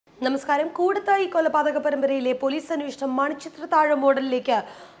നമസ്കാരം. കൂടത്തായി കൊലപാതക പരമ്പരയിലെ പോലീസ് അന്വേഷണം മണിച്ചിത്രത്താഴ് മോഡലിലേക്ക്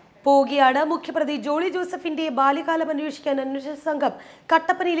പോവുകയാണ്. മുഖ്യപ്രതി ജോളി ജോസഫിന്റെ ബാല്യകാലം അന്വേഷിക്കാൻ അന്വേഷണ സംഘം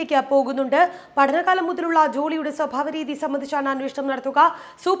കട്ടപ്പനയിലേക്ക് പോകുന്നുണ്ട്. പഠനകാലം മുതലുള്ള ജോളിയുടെ സ്വഭാവരീതി സംബന്ധിച്ചാണ് അന്വേഷണം നടത്തുക.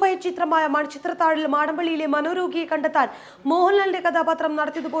 സൂപ്പർ ഹിറ്റ് ചിത്രമായ മണിച്ചിത്രത്താഴിൽ മാടമ്പള്ളിയിലെ മനോരോഗിയെ കണ്ടെത്താൻ മോഹൻലാലിന്റെ കഥാപാത്രം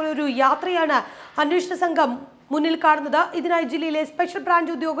നടത്തിയതുപോലൊരു യാത്രയാണ് അന്വേഷണ സംഘം മുന്നിൽ കാണുന്നത്. ഇതിനായി ജില്ലയിലെ സ്പെഷ്യൽ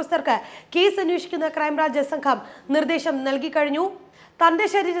ബ്രാഞ്ച് ഉദ്യോഗസ്ഥർക്ക് കേസ് അന്വേഷിക്കുന്ന ക്രൈംബ്രാഞ്ച് സംഘം നിർദ്ദേശം നൽകിക്കഴിഞ്ഞു. തന്റെ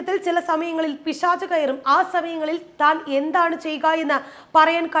ശരീരത്തിൽ ചില സമയങ്ങളിൽ പിശാച് കയറും, ആ സമയങ്ങളിൽ താൻ എന്താണ് ചെയ്യുക എന്ന്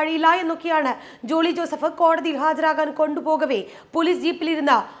പറയാൻ കഴിയില്ല എന്നൊക്കെയാണ് ജോളി ജോസഫ് കോടതിയിൽ ഹാജരാകാൻ കൊണ്ടുപോകവേ പോലീസ്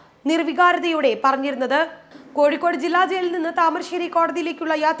ജീപ്പിലിരുന്ന നിർവികാരതയോടെ പറഞ്ഞിരുന്നത്. കോഴിക്കോട് ജില്ലാ ജയിലിൽ നിന്ന് താമരശ്ശേരി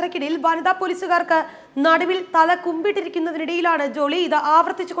കോടതിയിലേക്കുള്ള യാത്രക്കിടയിൽ വനിതാ പോലീസുകാർക്ക് നടുവിൽ തല കുമ്പിട്ടിരിക്കുന്നതിനിടയിലാണ് ജോളി ഇത്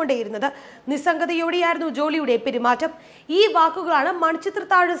ആവർത്തിച്ചുകൊണ്ടേയിരുന്നത്. നിസ്സംഗതയോടെയായിരുന്നു ജോളിയുടെ പെരുമാറ്റം. ഈ വാക്കുകളാണ്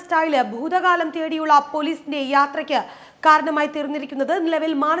മണിച്ചിത്രത്താഴ് സ്റ്റൈല് ഭൂതകാലം തേടിയുള്ള പോലീസിന്റെ യാത്രയ്ക്ക് കാരണമായി തീർന്നിരിക്കുന്നത്.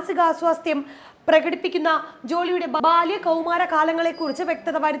 നിലവിൽ മാനസികാസ്വാസ്ഥ്യം പ്രകടിപ്പിക്കുന്ന ജോളിയുടെ ബാല്യ കൗമാര കാലങ്ങളെക്കുറിച്ച്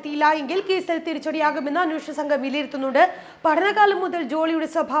വ്യക്തത വരുത്തിയില്ല എങ്കിൽ കേസിൽ തിരിച്ചടിയാകുമെന്ന് അന്വേഷണ സംഘം വിലയിരുത്തുന്നുണ്ട്. പഠനകാലം മുതൽ ജോളിയുടെ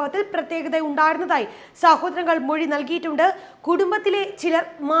സ്വഭാവത്തിൽ പ്രത്യേകത ഉണ്ടായിരുന്നതായി സഹോദരങ്ങൾ മൊഴി നൽകിയിട്ടുണ്ട്. കുടുംബത്തിലെ ചിലർ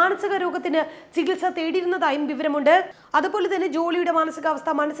മാനസിക രോഗത്തിന് ചികിത്സ തേടിയിരുന്നതായും വിവരമുണ്ട്. അതുപോലെ തന്നെ ജോളിയുടെ മാനസികാവസ്ഥ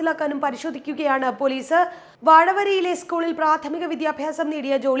മനസ്സിലാക്കാനും പരിശോധിക്കുകയാണ് പോലീസ്. വാഴവരയിലെ സ്കൂളിൽ പ്രാഥമിക വിദ്യാഭ്യാസം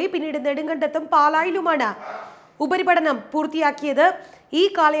നേടിയ ജോളി പിന്നീട് നെടുങ്കണ്ടത്തും പാലായിലുമാണ് ഉപരിപഠനം പൂർത്തിയാക്കിയത്. ഈ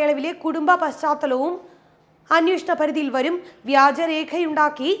കാലയളവിലെ കുടുംബ പശ്ചാത്തലവും അന്വേഷണ പരിധിയിൽ വരും.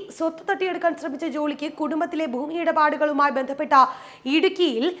 വ്യാജരേഖയുണ്ടാക്കി സ്വത്ത് തട്ടിയെടുക്കാൻ ശ്രമിച്ച ജോളിക്ക് കുടുംബത്തിലെ ഭൂമി ഇടപാടുകളുമായി ബന്ധപ്പെട്ട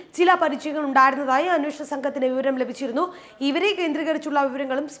ഇടുക്കിയിൽ ചില പരിചയങ്ങൾ ഉണ്ടായിരുന്നതായി അന്വേഷണ സംഘത്തിന് വിവരം ലഭിച്ചിരുന്നു. ഇവരെ കേന്ദ്രീകരിച്ചുള്ള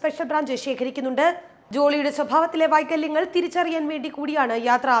വിവരങ്ങളും സ്പെഷ്യൽ ബ്രാഞ്ച് ശേഖരിക്കുന്നുണ്ട്. ജോളിയുടെ സ്വഭാവത്തിലെ വൈകല്യങ്ങൾ തിരിച്ചറിയാൻ വേണ്ടി കൂടിയാണ്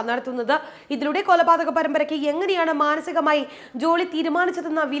യാത്ര നടത്തുന്നത്. ഇതിലൂടെ കൊലപാതക പരമ്പരയ്ക്ക് എങ്ങനെയാണ് മാനസികമായി ജോളി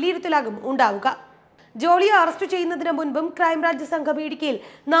തീരുമാനിച്ചതെന്ന വിലയിരുത്തലാകും ഉണ്ടാവുക. ജോളിയെ അറസ്റ്റ് ചെയ്യുന്നതിന് മുൻപും ക്രൈംബ്രാഞ്ച് സംഘം ഇടുക്കിയിൽ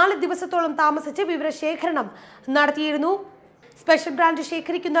 4 ദിവസത്തോളം താമസിച്ച് വിവരശേഖരണം നടത്തിയിരുന്നു. സ്പെഷ്യൽ ബ്രാഞ്ച്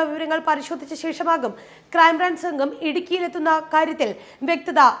ശേഖരിക്കുന്ന വിവരങ്ങൾ പരിശോധിച്ച ശേഷമാകും ക്രൈംബ്രാഞ്ച് സംഘം ഇടുക്കിയിലെത്തുന്ന കാര്യത്തിൽ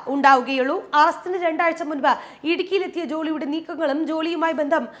വ്യക്തത ഉണ്ടാവുകയുള്ളൂ. അറസ്റ്റിന് 2 ആഴ്ച മുൻപ് ഇടുക്കിയിലെത്തിയ ജോളിയുടെ നീക്കങ്ങളും ജോളിയുമായി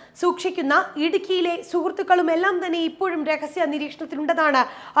ബന്ധം സൂക്ഷിക്കുന്ന ഇടുക്കിയിലെ സുഹൃത്തുക്കളും എല്ലാം തന്നെ ഇപ്പോഴും രഹസ്യ നിരീക്ഷണത്തിലുണ്ടെന്നാണ്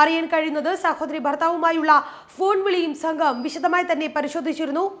അറിയാൻ കഴിയുന്നത്. സഹോദരി ഭർത്താവുമായുള്ള ഫോൺ വിളിയും സംഘം വിശദമായി തന്നെ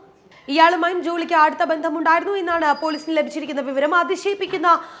പരിശോധിച്ചിരുന്നു. ഇയാളുമായും ജോളിക്ക് അടുത്ത ബന്ധമുണ്ടായിരുന്നു എന്നാണ് പോലീസിന് ലഭിച്ചിരിക്കുന്ന വിവരം. അതിശയിപ്പിക്കുന്ന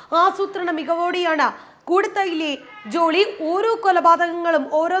ആസൂത്രണ മികവോടെയാണ് കൂടത്തായിലെ ജോളി ഓരോ കൊലപാതകങ്ങളും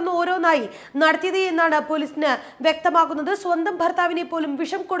ഓരോന്നായി നടത്തിയത് എന്നാണ് പോലീസിന് വ്യക്തമാകുന്നത്. സ്വന്തം ഭർത്താവിനെ പോലും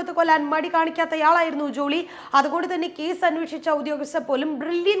വിഷം കൊടുത്തു കൊല്ലാൻ മടി കാണിക്കാത്തയാളായിരുന്നു ജോളി. അതുകൊണ്ട് തന്നെ കേസ് അന്വേഷിച്ച ഉദ്യോഗസ്ഥർ പോലും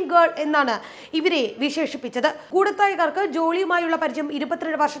ബ്രില്യൻ ഗേൾ എന്നാണ് ഇവരെ വിശേഷിപ്പിച്ചത്. കൂടത്തായിക്കാർക്ക് ജോളിയുമായുള്ള പരിചയം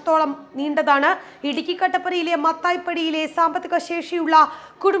 22 വർഷത്തോളം നീണ്ടതാണ്. ഇടുക്കി കട്ടപ്പനയിലെ മത്തായിപ്പടിയിലെ സാമ്പത്തിക ശേഷിയുള്ള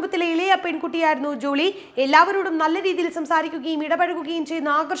കുടുംബത്തിലെ ഇളയ പെൺകുട്ടിയായിരുന്നു ജോളി. എല്ലാവരോടും നല്ല രീതിയിൽ സംസാരിക്കുകയും ഇടപഴകുകയും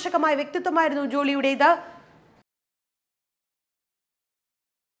ചെയ്യുന്ന ആകർഷകമായ വ്യക്തിത്വമായിരുന്നു ജോളിയുടേത്.